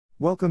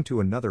Welcome to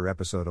another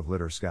episode of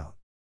Litter Scout.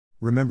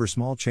 Remember,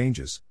 small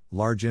changes,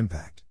 large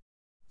impact.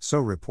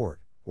 So report,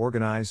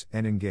 organize,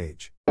 and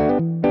engage.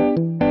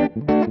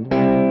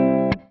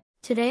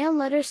 Today on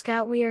Litter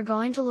Scout we are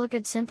going to look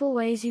at simple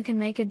ways you can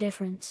make a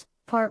difference.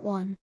 Part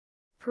 1.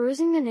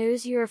 Perusing the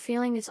news, you are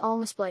feeling it's all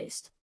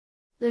misplaced.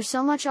 There's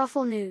so much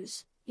awful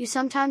news, you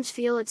sometimes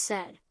feel it's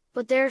sad,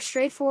 but there are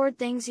straightforward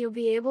things you'll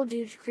be able to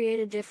do to create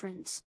a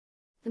difference.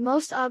 The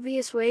most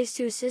obvious ways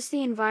to assist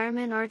the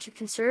environment are to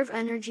conserve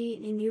energy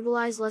and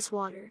utilize less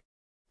water.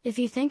 If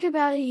you think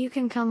about it, you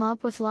can come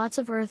up with lots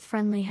of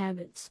earth-friendly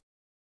habits.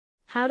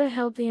 How to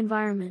help the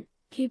environment: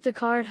 keep the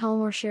car at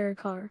home or share a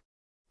car.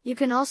 You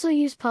can also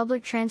use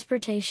public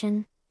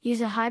transportation,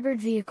 use a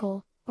hybrid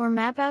vehicle, or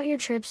map out your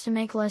trips to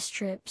make less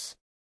trips.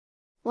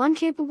 One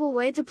capable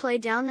way to play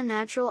down the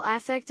natural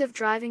affect of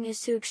driving is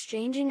to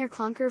exchange in your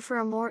clunker for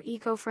a more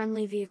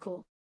eco-friendly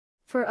vehicle.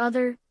 For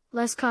other,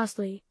 less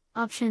costly,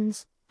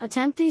 options,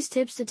 attempt these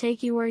tips to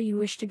take you where you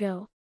wish to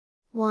go.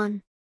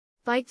 1.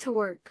 Bike to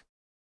work.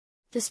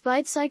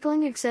 Despite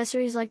cycling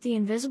accessories like the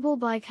invisible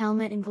bike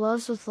helmet and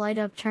gloves with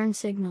light-up turn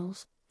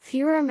signals,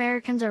 fewer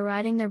Americans are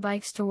riding their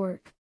bikes to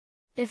work.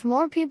 If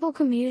more people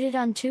commuted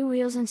on 2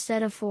 wheels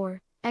instead of 4,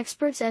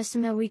 experts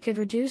estimate we could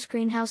reduce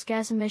greenhouse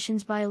gas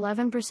emissions by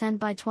 11%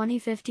 by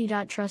 2050.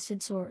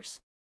 Trusted source.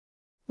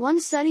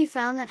 One study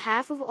found that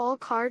half of all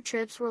car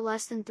trips were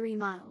less than 3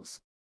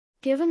 miles.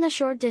 Given the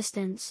short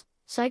distance,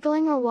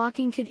 cycling or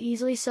walking could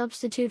easily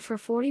substitute for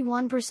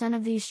 41%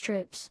 of these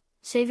trips,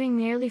 saving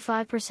nearly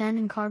 5%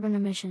 in carbon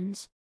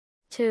emissions.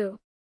 2.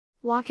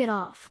 Walk it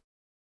off.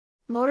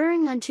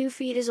 Motoring on 2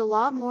 feet is a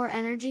lot more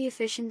energy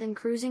efficient than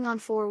cruising on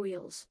 4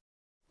 wheels.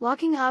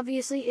 Walking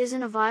obviously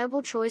isn't a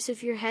viable choice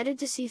if you're headed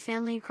to see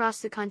family across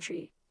the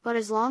country, but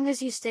as long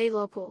as you stay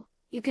local,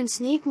 you can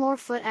sneak more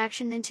foot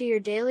action into your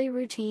daily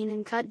routine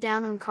and cut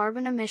down on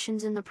carbon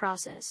emissions in the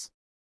process.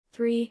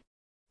 3.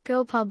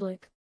 Go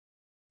public.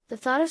 The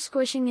thought of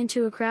squishing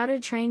into a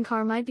crowded train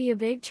car might be a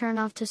big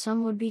turnoff to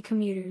some would-be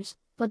commuters,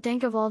 but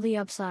think of all the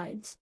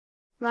upsides.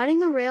 Riding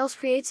the rails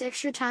creates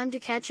extra time to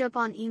catch up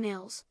on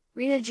emails,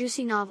 read a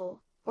juicy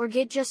novel, or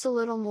get just a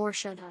little more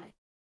shut-eye.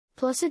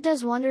 Plus it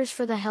does wonders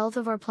for the health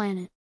of our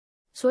planet.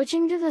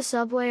 Switching to the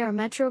subway or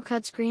metro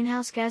cuts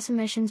greenhouse gas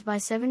emissions by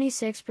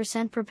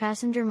 76% per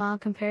passenger mile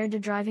compared to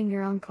driving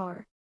your own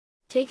car.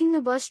 Taking the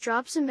bus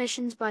drops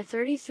emissions by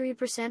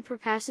 33% per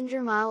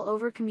passenger mile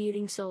over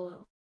commuting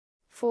solo.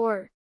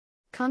 4.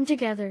 Come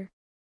together.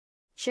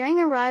 Sharing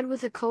a ride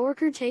with a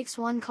coworker takes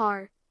one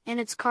car, and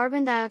its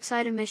carbon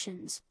dioxide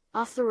emissions,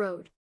 off the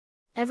road.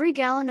 Every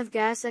gallon of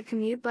gas that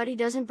commute buddy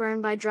doesn't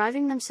burn by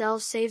driving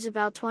themselves saves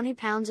about 20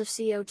 pounds of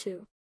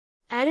CO2.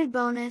 Added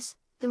bonus,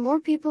 the more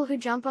people who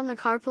jump on the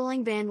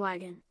carpooling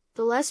bandwagon,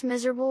 the less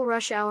miserable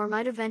rush hour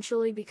might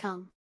eventually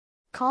become.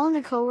 Call in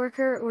a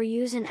coworker or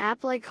use an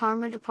app like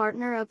Karma to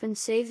partner up and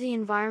save the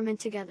environment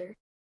together.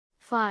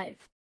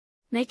 5.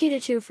 Make it a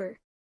twofer.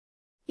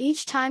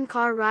 Each time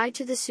car ride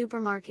to the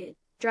supermarket,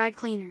 dry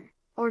cleaner,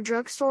 or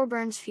drugstore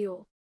burns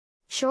fuel.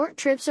 Short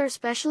trips are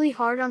especially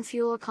hard on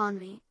fuel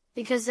economy,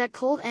 because that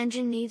cold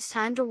engine needs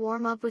time to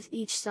warm up with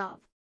each stop.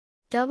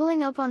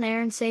 Doubling up on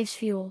errands saves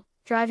fuel,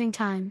 driving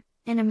time,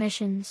 and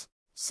emissions.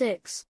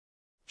 6.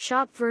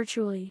 Shop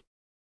virtually.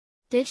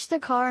 Ditch the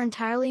car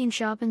entirely and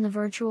shop in the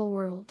virtual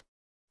world.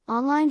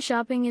 Online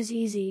shopping is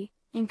easy,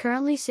 and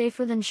currently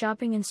safer than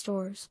shopping in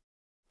stores.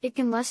 It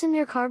can lessen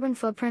your carbon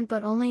footprint,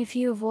 but only if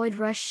you avoid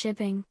rush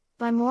shipping,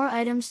 buy more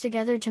items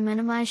together to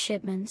minimize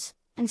shipments,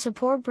 and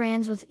support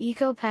brands with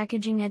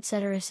eco-packaging,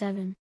 etc.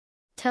 7.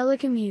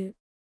 Telecommute.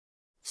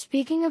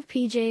 Speaking of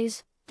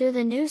PJs, they're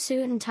the new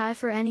suit and tie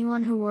for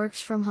anyone who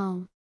works from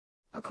home.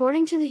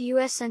 According to the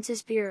U.S.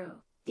 Census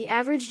Bureau, the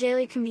average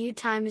daily commute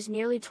time is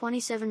nearly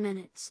 27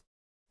 minutes.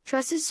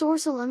 Trusted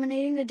source: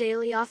 eliminating the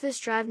daily office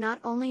drive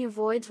not only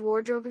avoids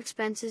wardrobe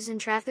expenses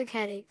and traffic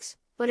headaches,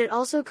 but it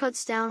also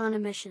cuts down on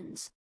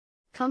emissions.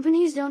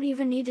 Companies don't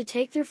even need to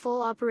take their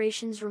full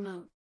operations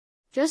remote.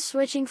 Just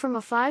switching from a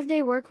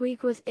 5-day work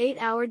week with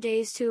 8-hour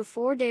days to a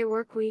 4-day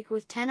work week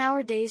with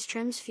 10-hour days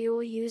trims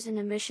fuel use and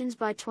emissions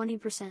by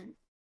 20%.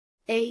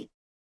 8.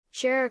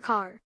 Share a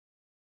car.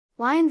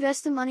 Why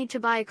invest the money to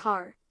buy a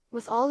car,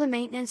 with all the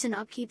maintenance and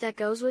upkeep that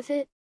goes with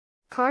it?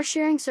 Car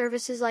sharing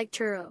services like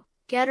Turo,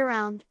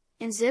 Getaround,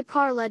 and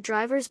Zipcar let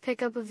drivers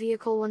pick up a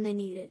vehicle when they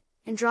need it,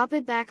 and drop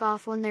it back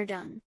off when they're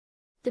done.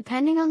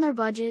 Depending on their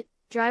budget,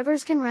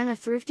 drivers can rent a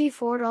thrifty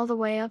Ford all the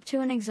way up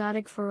to an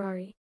exotic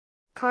Ferrari.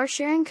 Car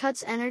sharing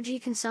cuts energy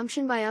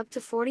consumption by up to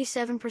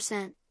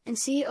 47%, and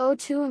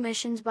CO2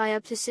 emissions by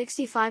up to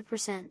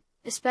 65%,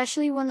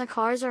 especially when the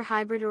cars are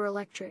hybrid or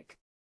electric.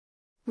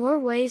 More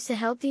ways to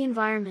help the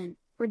environment: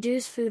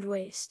 reduce food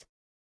waste.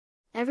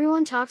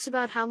 Everyone talks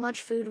about how much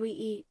food we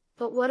eat,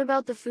 but what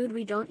about the food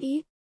we don't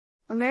eat?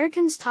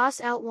 Americans toss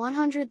out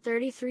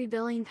 133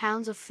 billion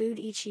pounds of food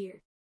each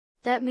year.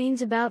 That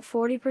means about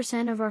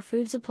 40% of our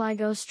food supply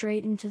goes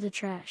straight into the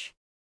trash.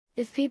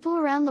 If people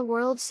around the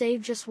world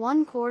save just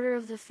 1/4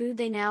 of the food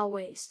they now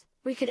waste,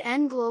 we could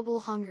end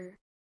global hunger.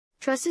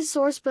 Trusted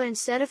source: but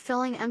instead of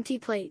filling empty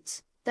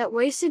plates, That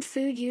wasted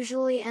food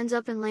usually ends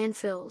up in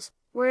landfills,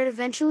 where it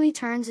eventually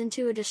turns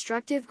into a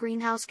destructive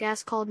greenhouse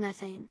gas called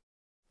methane.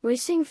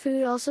 Wasting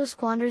food also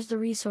squanders the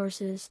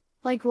resources,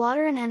 like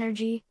water and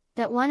energy,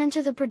 that went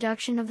into the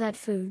production of that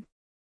food.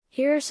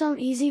 Here are some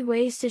easy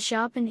ways to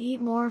shop and eat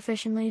more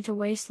efficiently to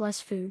waste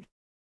less food.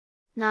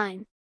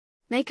 9.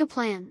 Make a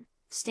plan,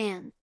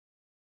 Stan.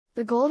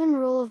 The golden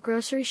rule of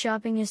grocery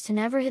shopping is to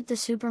never hit the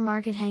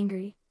supermarket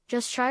hangry.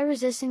 Just try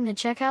resisting the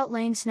checkout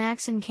lane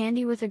snacks and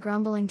candy with a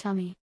grumbling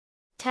tummy.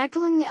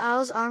 Tackling the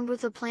aisles armed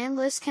with a planned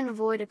list can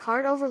avoid a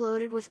cart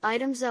overloaded with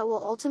items that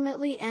will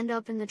ultimately end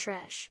up in the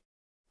trash.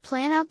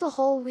 Plan out the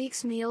whole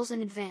week's meals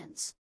in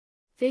advance.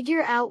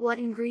 Figure out what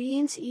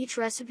ingredients each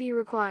recipe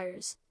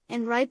requires,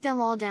 and write them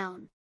all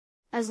down.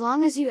 As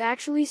long as you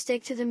actually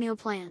stick to the meal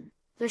plan,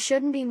 there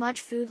shouldn't be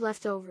much food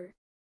left over.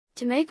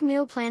 To make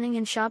meal planning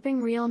and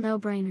shopping real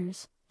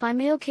no-brainers, buy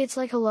meal kits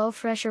like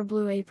HelloFresh or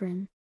Blue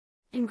Apron.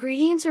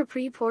 Ingredients are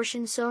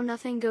pre-portioned so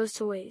nothing goes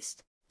to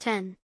waste.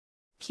 10.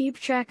 Keep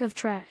track of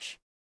trash.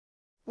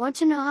 Want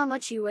to know how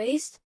much you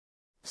waste?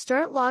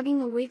 Start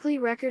logging a weekly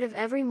record of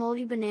every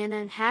moldy banana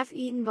and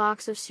half-eaten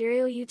box of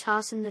cereal you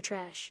toss in the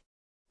trash.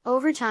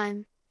 Over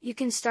time, you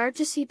can start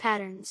to see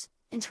patterns,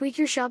 and tweak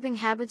your shopping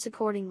habits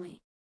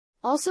accordingly.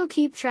 Also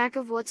keep track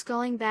of what's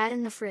going bad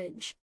in the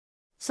fridge.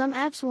 Some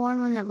apps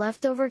warn when that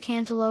leftover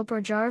cantaloupe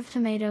or jar of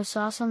tomato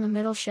sauce on the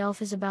middle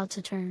shelf is about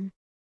to turn.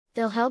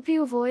 They'll help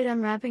you avoid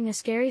unwrapping a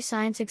scary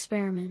science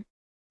experiment.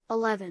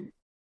 11.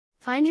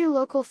 Find your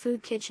local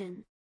food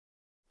kitchen.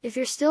 If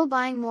you're still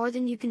buying more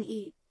than you can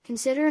eat,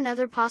 consider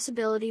another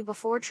possibility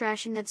before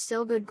trashing that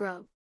still good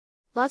grub.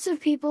 Lots of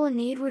people in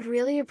need would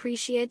really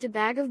appreciate the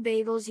bag of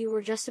bagels you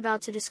were just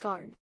about to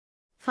discard.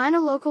 Find a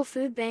local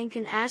food bank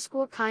and ask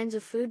what kinds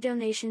of food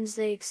donations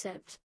they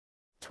accept.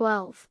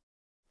 12.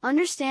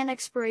 Understand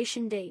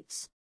expiration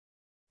dates.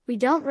 We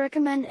don't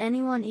recommend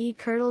anyone eat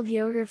curdled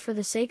yogurt for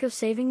the sake of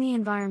saving the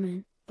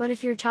environment, but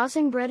if you're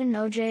tossing bread and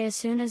OJ as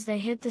soon as they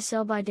hit the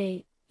sell-by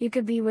date, you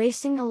could be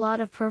wasting a lot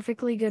of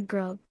perfectly good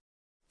grub.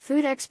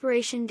 Food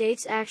expiration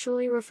dates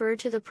actually refer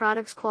to the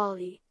product's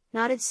quality,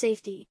 not its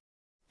safety.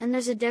 And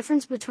there's a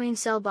difference between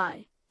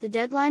sell-by, the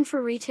deadline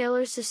for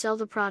retailers to sell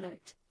the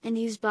product, and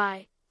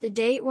use-by, the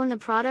date when the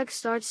product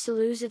starts to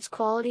lose its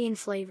quality and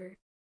flavor.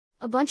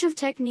 A bunch of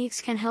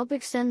techniques can help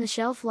extend the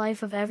shelf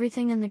life of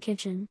everything in the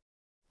kitchen.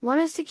 One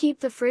is to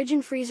keep the fridge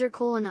and freezer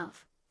cool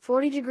enough,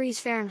 40 degrees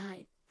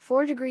Fahrenheit,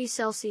 4 degrees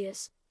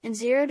Celsius, and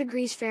 0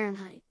 degrees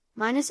Fahrenheit,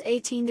 minus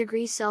 18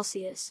 degrees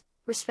Celsius,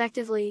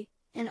 respectively,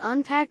 and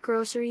unpack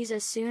groceries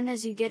as soon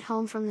as you get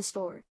home from the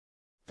store.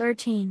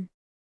 13.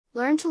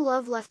 Learn to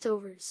love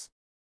leftovers.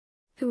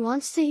 Who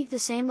wants to eat the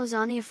same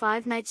lasagna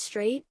 5 nights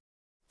straight?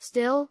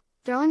 Still,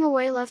 throwing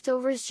away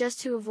leftovers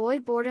just to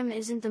avoid boredom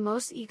isn't the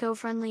most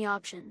eco-friendly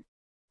option.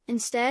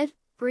 Instead,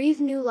 breathe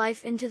new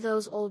life into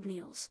those old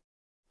meals.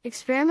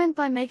 Experiment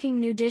by making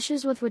new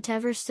dishes with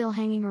whatever's still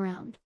hanging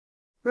around.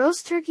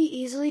 Roast turkey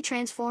easily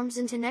transforms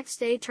into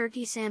next-day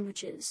turkey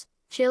sandwiches,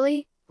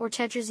 chili, or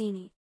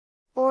tetrazzini.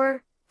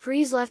 Or,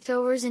 freeze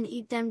leftovers and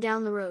eat them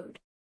down the road.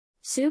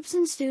 Soups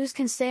and stews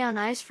can stay on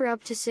ice for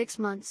up to 6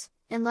 months,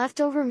 and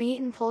leftover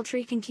meat and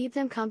poultry can keep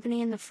them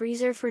company in the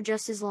freezer for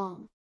just as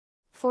long.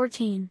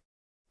 14.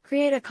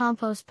 Create a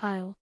compost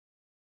pile.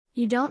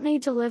 You don't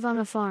need to live on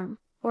a farm,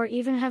 or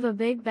even have a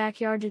big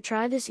backyard to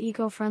try this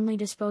eco-friendly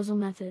disposal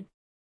method.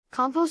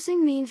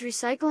 Composting means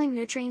recycling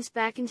nutrients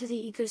back into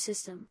the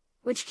ecosystem,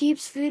 which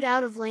keeps food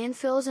out of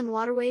landfills and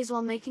waterways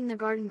while making the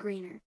garden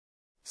greener.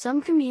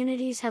 Some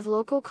communities have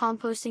local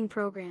composting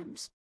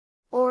programs.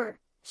 Or,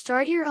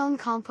 start your own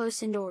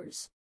compost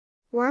indoors.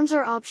 Worms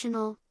are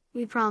optional,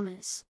 we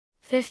promise.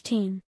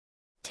 15.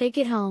 Take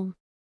it home.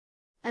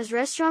 As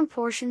restaurant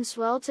portions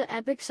swell to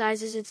epic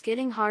sizes, it's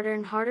getting harder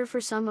and harder for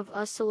some of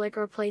us to lick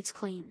our plates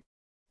clean.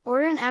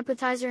 Order an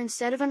appetizer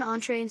instead of an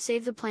entree and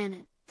save the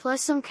planet,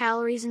 plus some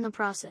calories in the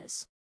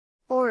process.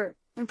 Or,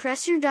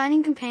 impress your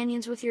dining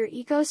companions with your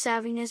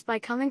eco-savviness by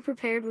coming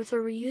prepared with a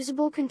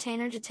reusable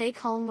container to take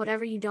home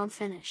whatever you don't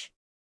finish.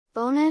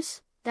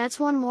 Bonus, that's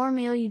one more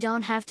meal you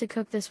don't have to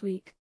cook this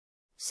week.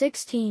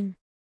 16.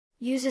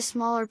 Use a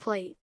smaller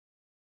plate.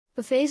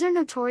 Buffets are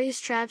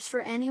notorious traps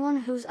for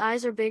anyone whose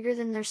eyes are bigger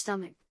than their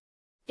stomach.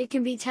 It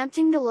can be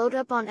tempting to load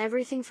up on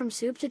everything from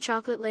soup to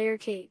chocolate layer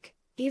cake,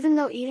 even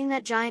though eating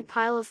that giant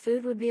pile of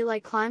food would be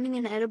like climbing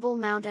an edible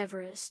Mount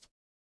Everest.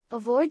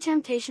 Avoid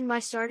temptation by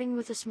starting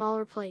with a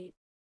smaller plate.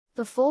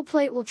 The full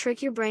plate will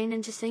trick your brain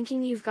into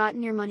thinking you've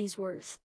gotten your money's worth.